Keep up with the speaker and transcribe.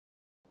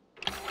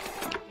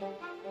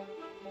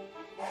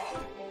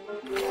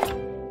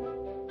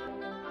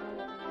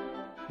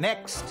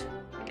Next.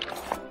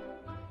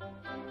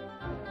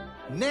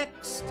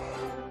 Next.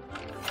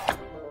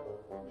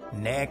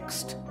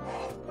 Next.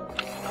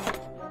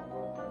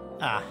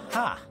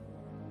 Aha!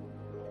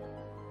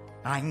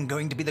 I'm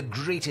going to be the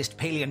greatest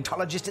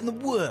paleontologist in the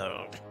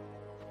world.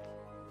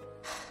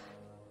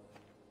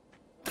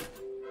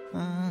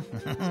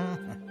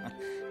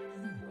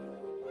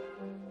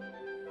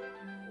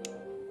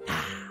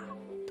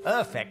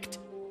 Perfect.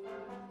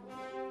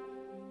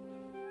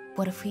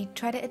 What if we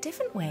tried it a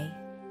different way?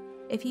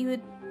 If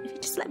you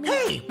just let me...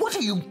 Hey, what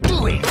are you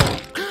doing?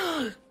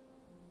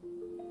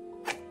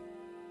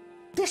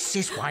 This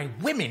is why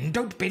women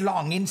don't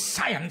belong in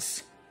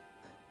science.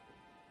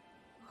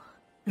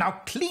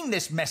 Now clean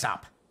this mess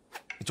up.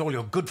 It's all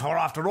you're good for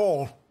after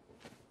all.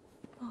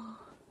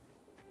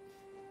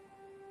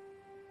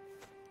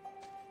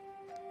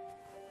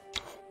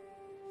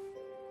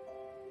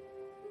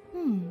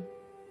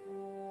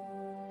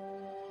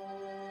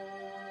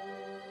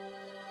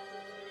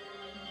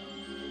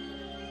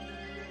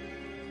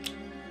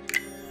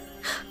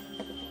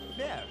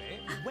 Mary,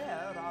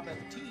 where are the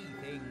tea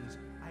things?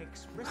 I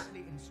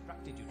expressly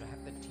instructed you to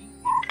have the tea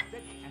things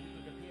ready, and it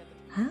would appear that...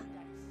 Huh?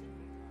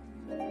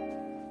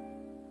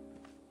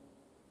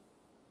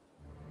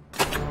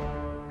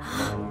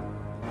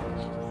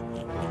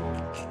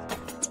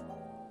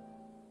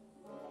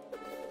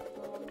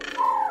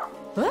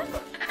 What?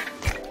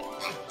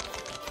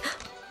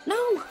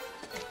 No!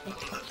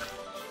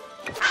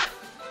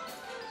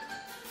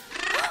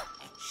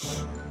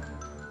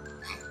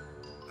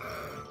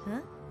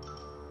 Huh?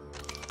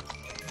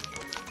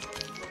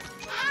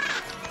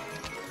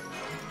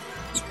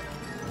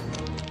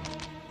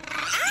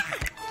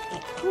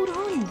 Hold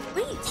on,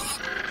 wait!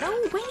 No,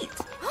 wait!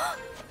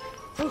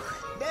 Oh.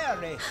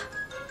 Mary!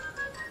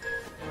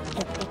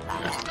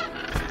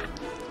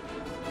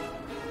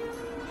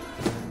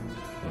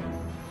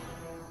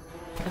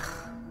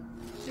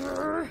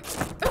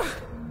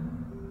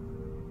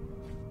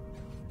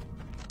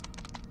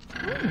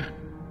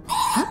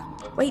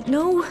 Wait,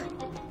 no.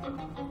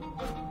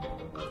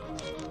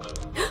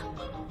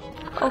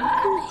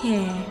 Open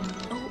here.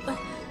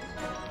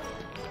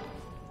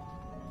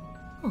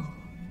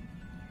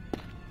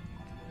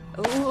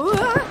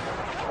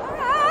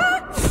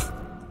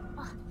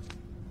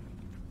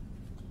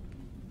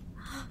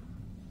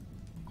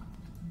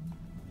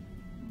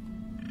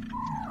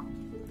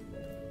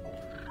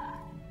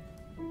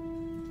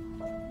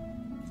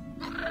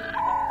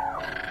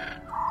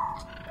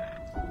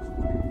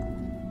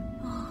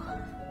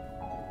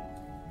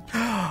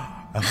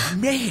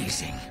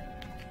 Amazing!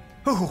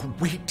 Oh,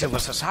 wait till the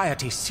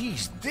society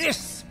sees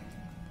this!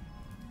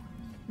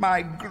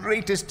 My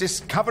greatest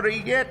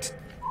discovery yet.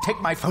 Take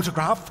my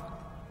photograph.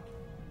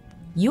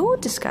 Your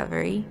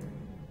discovery?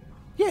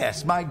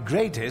 Yes, my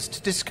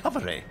greatest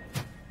discovery.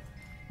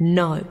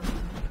 No.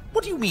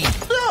 What do you mean?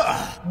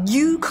 Ugh!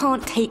 You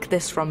can't take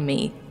this from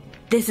me.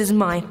 This is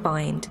my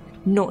find,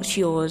 not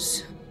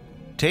yours.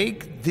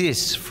 Take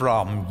this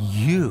from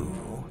you?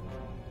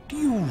 Do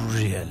you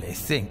really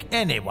think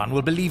anyone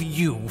will believe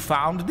you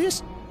found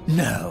this?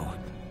 No.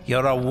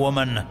 You're a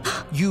woman.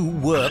 You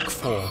work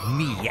for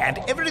me, and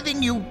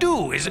everything you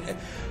do is...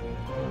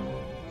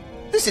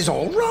 This is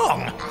all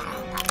wrong.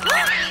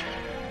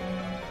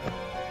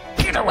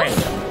 Get away!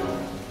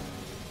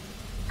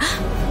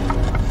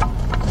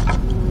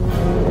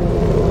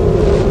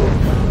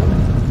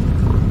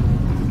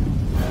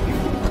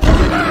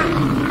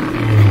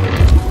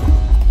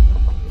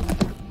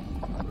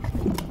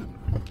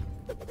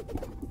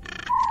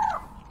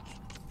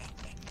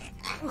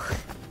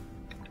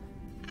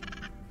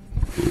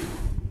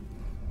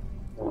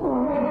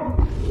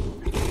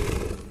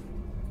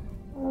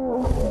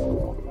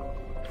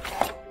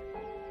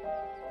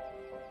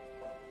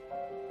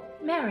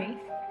 Mary?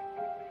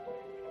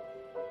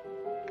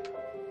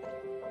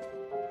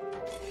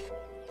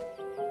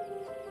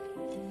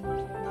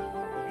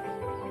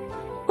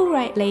 All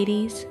right,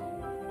 ladies.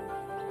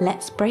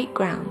 Let's break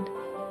ground.